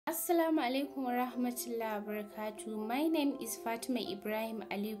Assalamu alaikum wa rahmatullahi wa barakatuh. My name is Fatima Ibrahim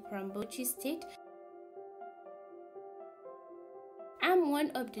Aliyu from Bauchi State. I'm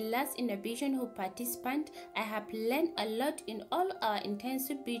one of the last innovation hub participants. I have learned a lot in all our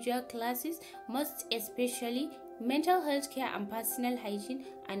intensive visual classes, most especially mental health care and personal hygiene,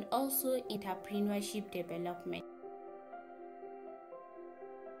 and also entrepreneurship development.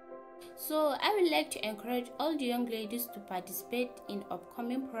 So I would like to encourage all the young ladies to participate in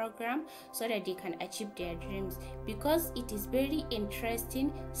upcoming program so that they can achieve their dreams, because it is very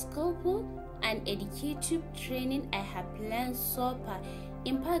interesting, skillful and educative training I have learned so far.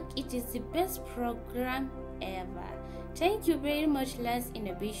 In fact, it is the best program ever. Thank you very much, Last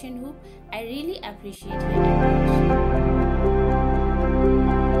Innovation Hub. I really appreciate your attention.